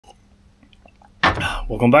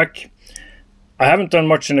Welcome back. I haven't done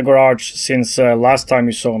much in the garage since last time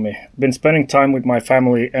you saw me. Been spending time with my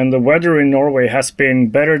family, and the weather in Norway has been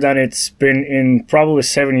better than it's been in probably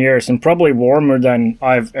 7 years, and probably warmer than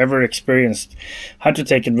I've ever experienced. Had to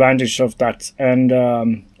take advantage of that, and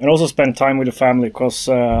also spend time with the family, because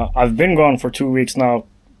I've been gone for 2 weeks now,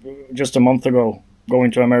 just a month ago,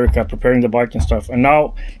 going to America, preparing the bike and stuff. And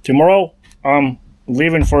now tomorrow I'm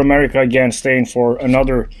leaving for America again, staying for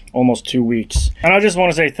another almost 2 weeks. And I just want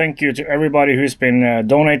to say thank you to everybody who's been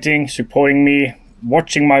donating, supporting me,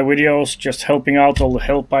 watching my videos, just helping out, all the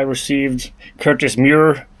help I received. Curtis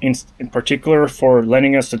Muir in particular for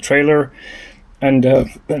lending us the trailer and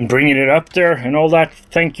bringing it up there and all that.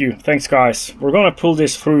 Thank you. Thanks, guys. We're gonna pull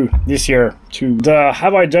this through this year too. The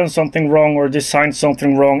have I done something wrong or designed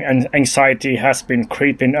something wrong and anxiety has been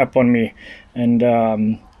creeping up on me.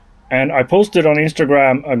 And I posted on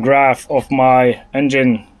Instagram a graph of my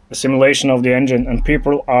engine, a simulation of the engine, and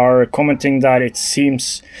people are commenting that it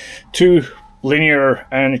seems too linear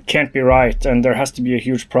and it can't be right, and there has to be a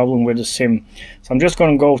huge problem with the sim. So I'm just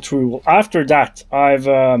going to go through. After that,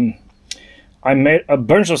 I made a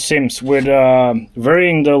bunch of sims with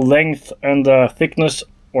varying the length and the thickness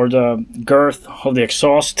or the girth of the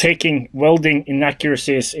exhaust, taking welding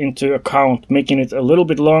inaccuracies into account, making it a little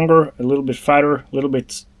bit longer, a little bit fatter, a little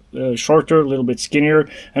bit shorter, a little bit skinnier,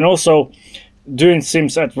 and also doing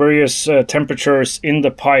sims at various temperatures in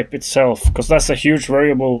the pipe itself, because that's a huge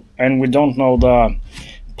variable and we don't know the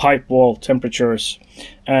pipe wall temperatures.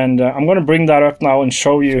 And I'm going to bring that up now and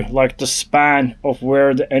show you like the span of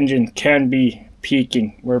where the engine can be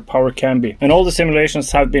peaking, where power can be. And all the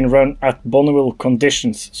simulations have been run at Bonneville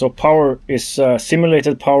conditions, so power is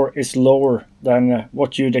simulated power is lower than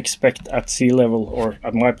what you'd expect at sea level or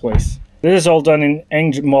at my place. This is all done in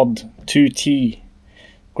Emot 2T.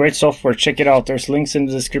 Great software, check it out. There's links in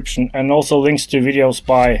the description, and also links to videos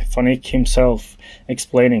by Fanik himself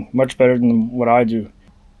explaining, much better than what I do.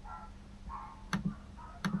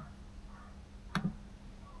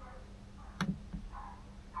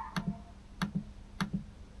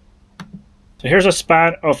 So here's a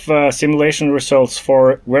span of simulation results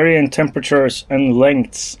for varying temperatures and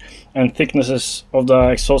lengths and thicknesses of the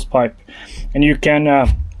exhaust pipe, and you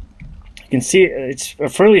can see it's a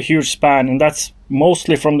fairly huge span, and that's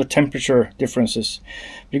mostly from the temperature differences.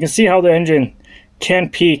 You can see how the engine can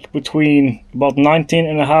peak between about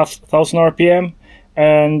 19,500 RPM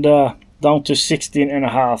and down to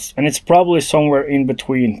 16,500, and it's probably somewhere in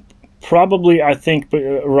between. Probably, I think,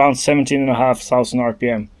 around 17,500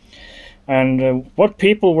 RPM. And what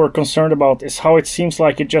people were concerned about is how it seems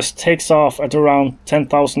like it just takes off at around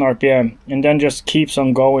 10,000 RPM and then just keeps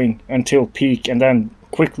on going until peak and then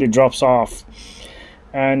quickly drops off.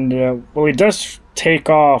 And well, it does take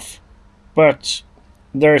off, but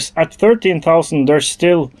there's at 13,000 there's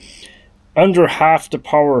still under half the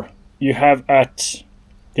power you have at...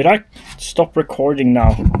 Did I stop recording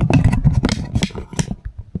now?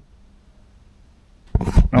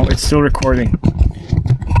 No, it's still recording.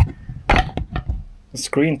 The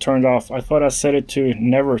screen turned off. I thought I set it to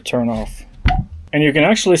never turn off. And you can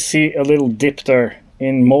actually see a little dip there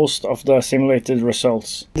in most of the simulated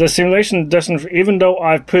results. The simulation doesn't, even though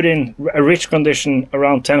I've put in a rich condition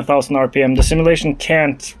around 10,000 RPM, the simulation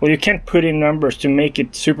can't, well, you can't put in numbers to make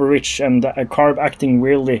it super rich and a carb acting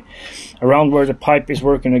weirdly around where the pipe is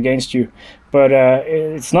working against you. But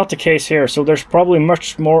it's not the case here, so there's probably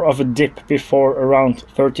much more of a dip before around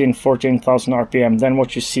 14,000 RPM than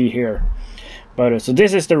what you see here. But so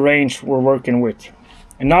this is the range we're working with.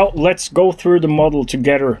 And now let's go through the model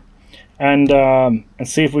together and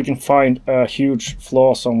see if we can find a huge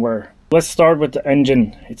flaw somewhere. Let's start with the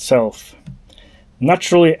engine itself.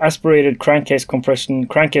 Naturally aspirated crankcase compression,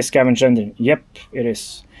 crankcase scavenged engine. Yep, it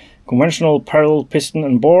is. Conventional parallel piston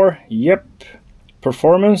and bore. Yep.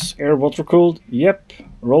 Performance, air water cooled. Yep.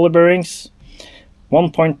 Roller bearings.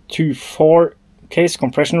 1.24 case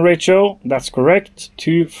compression ratio. That's correct.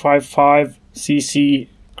 255 cc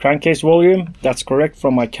crankcase volume. That's correct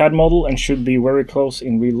from my CAD model and should be very close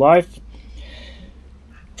in real life.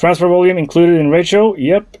 Transfer volume included in ratio.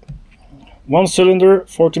 Yep. One cylinder,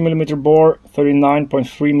 40mm bore,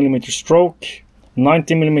 39.3mm stroke,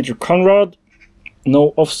 90mm conrod,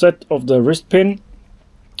 no offset of the wrist pin,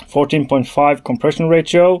 14.5 compression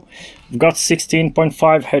ratio. We've got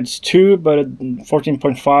 16.5 heads too, but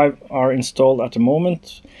 14.5 are installed at the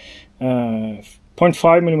moment.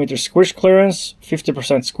 0.5mm squish clearance,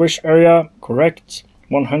 50% squish area, correct.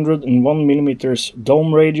 101mm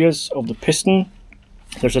dome radius of the piston.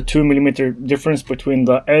 There's a 2mm difference between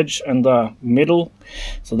the edge and the middle,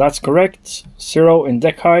 so that's correct. 0 in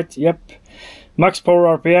deck height, yep. Max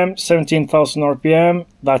power RPM 17,000 RPM.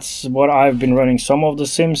 That's what I've been running some of the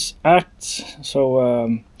sims at.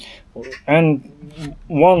 So and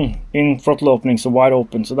one in throttle opening, so wide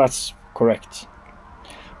open, so that's correct.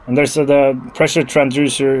 And there's the pressure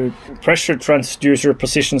transducer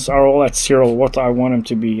positions are all at 0, what I want them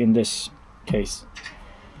to be in this case.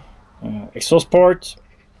 Exhaust port.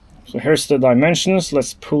 So here's the dimensions.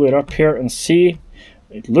 Let's pull it up here and see.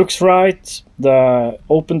 It looks right. The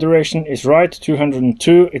open duration is right,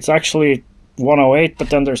 202. It's actually 108, but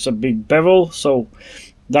then there's a big bevel, so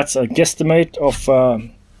that's a guesstimate of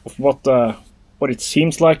what it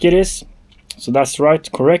seems like it is. So that's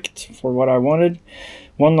right, correct for what I wanted.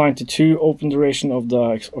 192 open duration of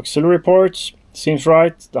the auxiliary ports seems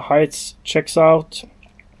right. The heights checks out.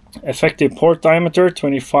 Effective port diameter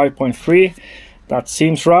 25.3. That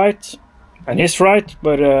seems right and is right,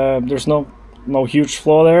 but there's no huge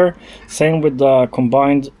flaw there. Same with the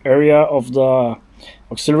combined area of the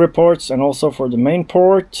auxiliary ports and also for the main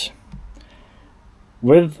port.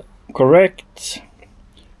 Width correct,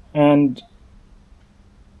 and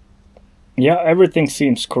yeah, everything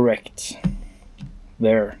seems correct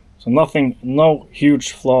there. So no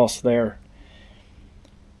huge flaws there.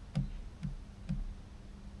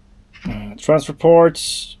 Transfer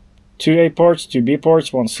ports, 2 A ports, 2 B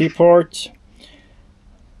ports, 1 C port.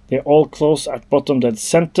 They all close at bottom dead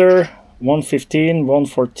center. 115,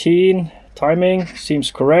 114. Timing seems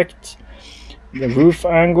correct. The roof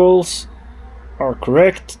angles are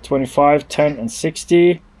correct. 25, 10, and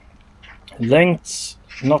 60. Lengths,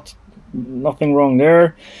 nothing wrong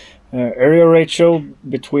there. Area ratio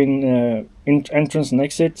between entrance and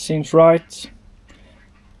exit seems right.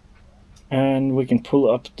 And we can pull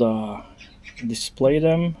up the display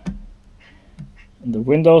them. And the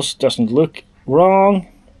windows doesn't look wrong,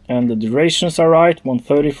 and the durations are right.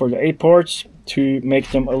 130 for the A ports to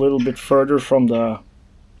make them a little bit further from the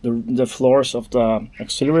floors of the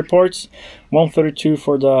auxiliary ports. 132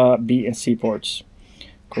 for the B and C ports.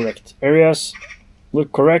 Correct. Areas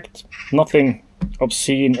look correct. Nothing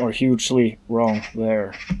obscene or hugely wrong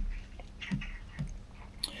there.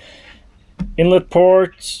 Inlet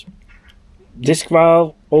ports. Disc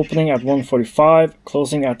valve opening at 145,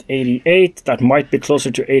 closing at 88. That might be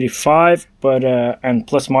closer to 85, but and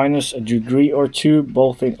plus minus a degree or two,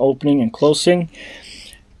 both in opening and closing.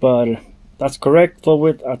 But that's correct. Flow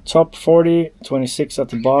width at top 40, 26 at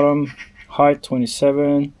the bottom, height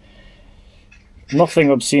 27.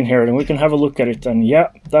 Nothing obscene here, and we can have a look at it. And yeah,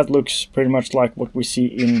 that looks pretty much like what we see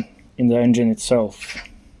in the engine itself.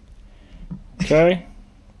 Okay,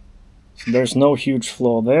 so there's no huge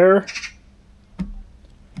flaw there.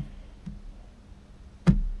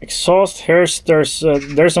 Exhaust,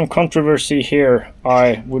 there's some controversy here,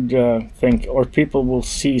 I would think, or people will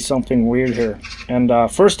see something weird here. And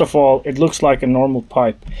first of all, it looks like a normal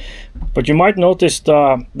pipe, but you might notice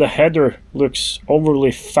the header looks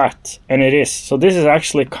overly fat, and it is. So this is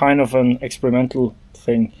actually kind of an experimental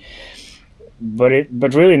thing, but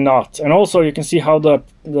really not. And also you can see how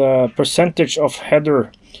the percentage of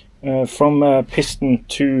header from piston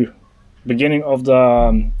to beginning of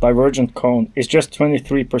the divergent cone is just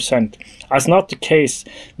 23%. That's not the case.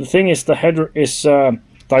 The thing is, the header is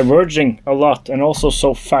diverging a lot and also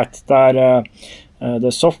so fat that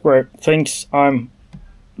the software thinks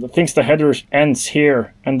the header ends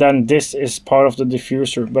here, and then this is part of the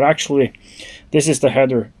diffuser, but actually this is the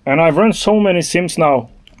header. And I've run so many sims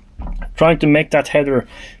now trying to make that header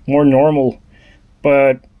more normal,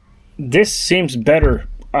 but this seems better.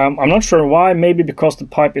 I'm not sure why. Maybe because the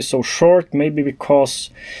pipe is so short, maybe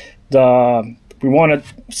because we want to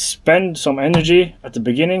spend some energy at the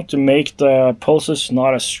beginning to make the pulses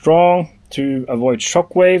not as strong, to avoid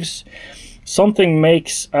shock waves. Something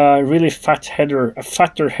makes a really fat header, a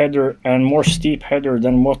fatter header and more steep header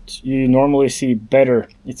than what you normally see better,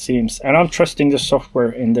 it seems. And I'm trusting the software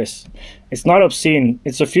in this. It's not obscene,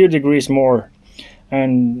 it's a few degrees more.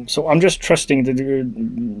 And so I'm just trusting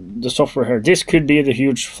the software here. This could be the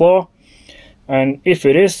huge flaw, and if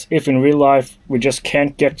it is, if in real life we just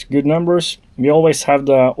can't get good numbers, we always have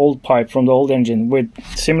the old pipe from the old engine with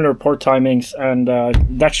similar port timings, and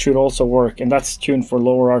that should also work. And that's tuned for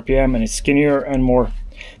lower RPM, and it's skinnier and more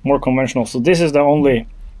conventional. So this is the only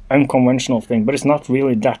unconventional thing, but it's not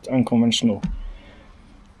really that unconventional.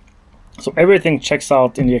 So everything checks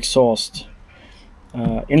out in the exhaust.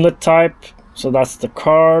 Inlet type. So that's the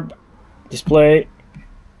carb display,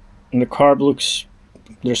 and the carb looks,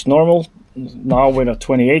 there's normal. Now with a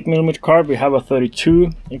 28mm carb, we have a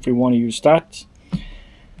 32 if we want to use that.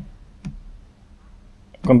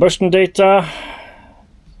 Combustion data,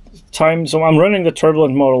 time, so I'm running the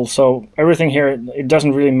turbulent model, so everything here, it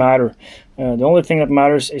doesn't really matter. The only thing that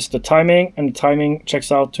matters is the timing, and the timing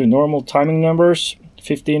checks out to normal timing numbers,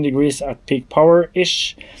 15 degrees at peak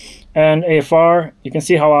power-ish. And AFR, you can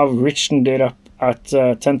see how I've richened it up at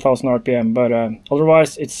 10,000 RPM, but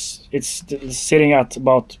otherwise it's sitting at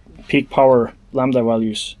about peak power lambda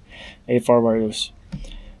values, AFR values.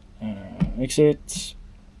 Exit.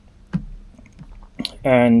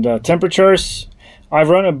 And temperatures. I've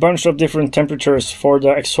run a bunch of different temperatures for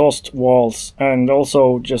the exhaust walls, and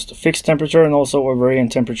also just fixed temperature and also a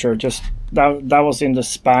variant temperature. Just that was in the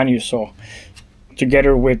span you saw,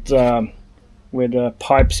 together with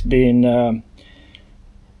pipes being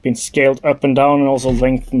scaled up and down, and also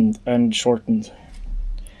lengthened and shortened.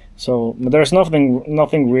 So but there's nothing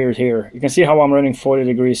weird here. You can see how I'm running 40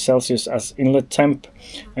 degrees Celsius as inlet temp,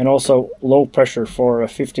 and also low pressure for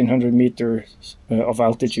 1500 meters of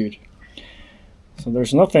altitude. So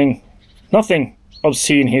there's nothing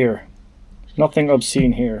obscene here. Nothing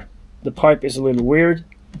obscene here. The pipe is a little weird,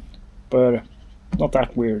 but not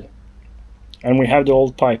that weird. And we have the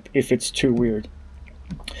old pipe if it's too weird.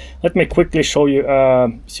 Let me quickly show you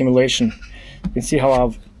a simulation. You can see how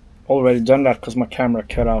I've already done that because my camera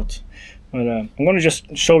cut out. But I'm going to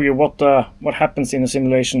just show you what happens in a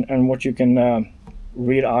simulation and what you can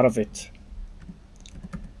read out of it.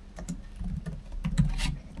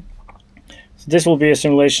 So this will be a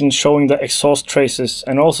simulation showing the exhaust traces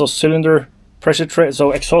and also cylinder pressure traces.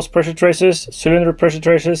 So exhaust pressure traces, cylinder pressure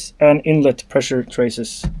traces, and inlet pressure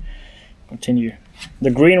traces. Continue.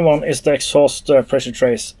 The green one is the exhaust pressure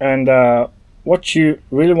trace, and what you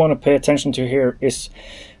really want to pay attention to here is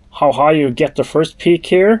how high you get the first peak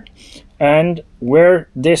here, and where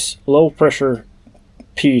this low pressure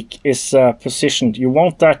peak is positioned. You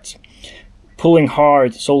want that pulling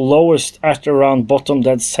hard, so lowest at around bottom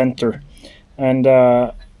dead center, and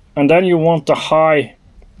then you want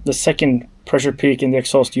the second pressure peak in the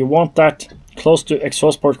exhaust. You want that close to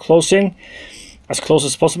exhaust port closing, as close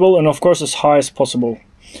as possible, and of course as high as possible.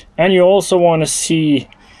 And you also want to see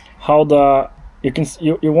how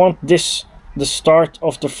you want the start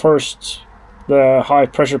of the high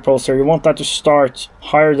pressure pulse here. You want that to start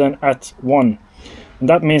higher than at 1, and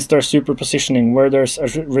that means there's superpositioning, where there's a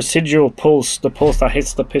residual pulse, the pulse that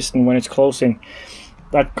hits the piston when it's closing.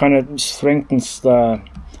 That kind of strengthens the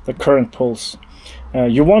current pulse.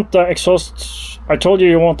 You want the exhaust, I told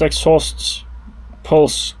you want the exhaust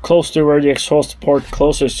pulse close to where the exhaust port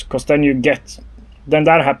closes, because then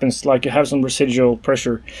that happens, like you have some residual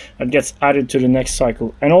pressure that gets added to the next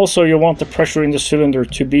cycle. And also you want the pressure in the cylinder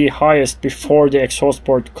to be highest before the exhaust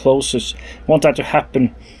port closes. You want that to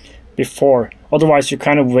happen before, otherwise you're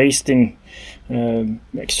kind of wasting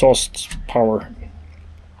exhaust power.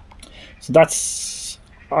 So that's,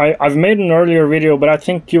 I've made an earlier video, but I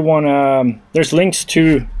think you want to, there's links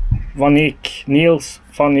to Niels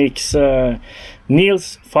van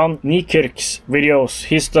Niekerk's videos.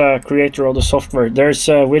 He's the creator of the software. There's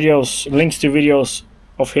links to videos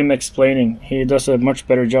of him explaining. He does a much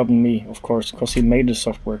better job than me, of course, because he made the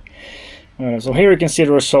software. So here you can see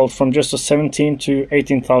the result from just a 17 to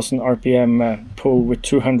 18,000 RPM pull with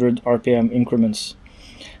 200 RPM increments.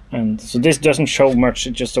 And so this doesn't show much,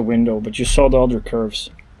 it's just a window, but you saw the other curves.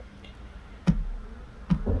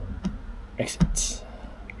 Exit.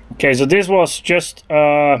 Okay, so this was just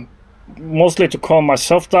mostly to calm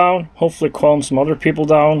myself down, hopefully calm some other people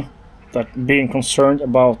down that being concerned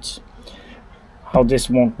about how this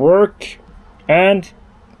won't work. And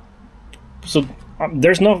so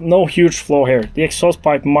there's no huge flaw here. The exhaust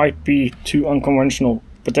pipe might be too unconventional,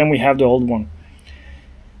 but then we have the old one.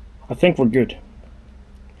 I think we're good.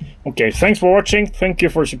 Okay, thanks for watching. Thank you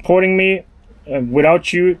for supporting me.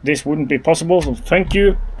 Without you, this wouldn't be possible, so thank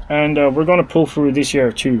you. And we're gonna pull through this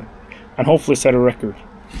year too, and hopefully set a record.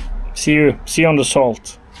 See you on the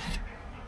salt.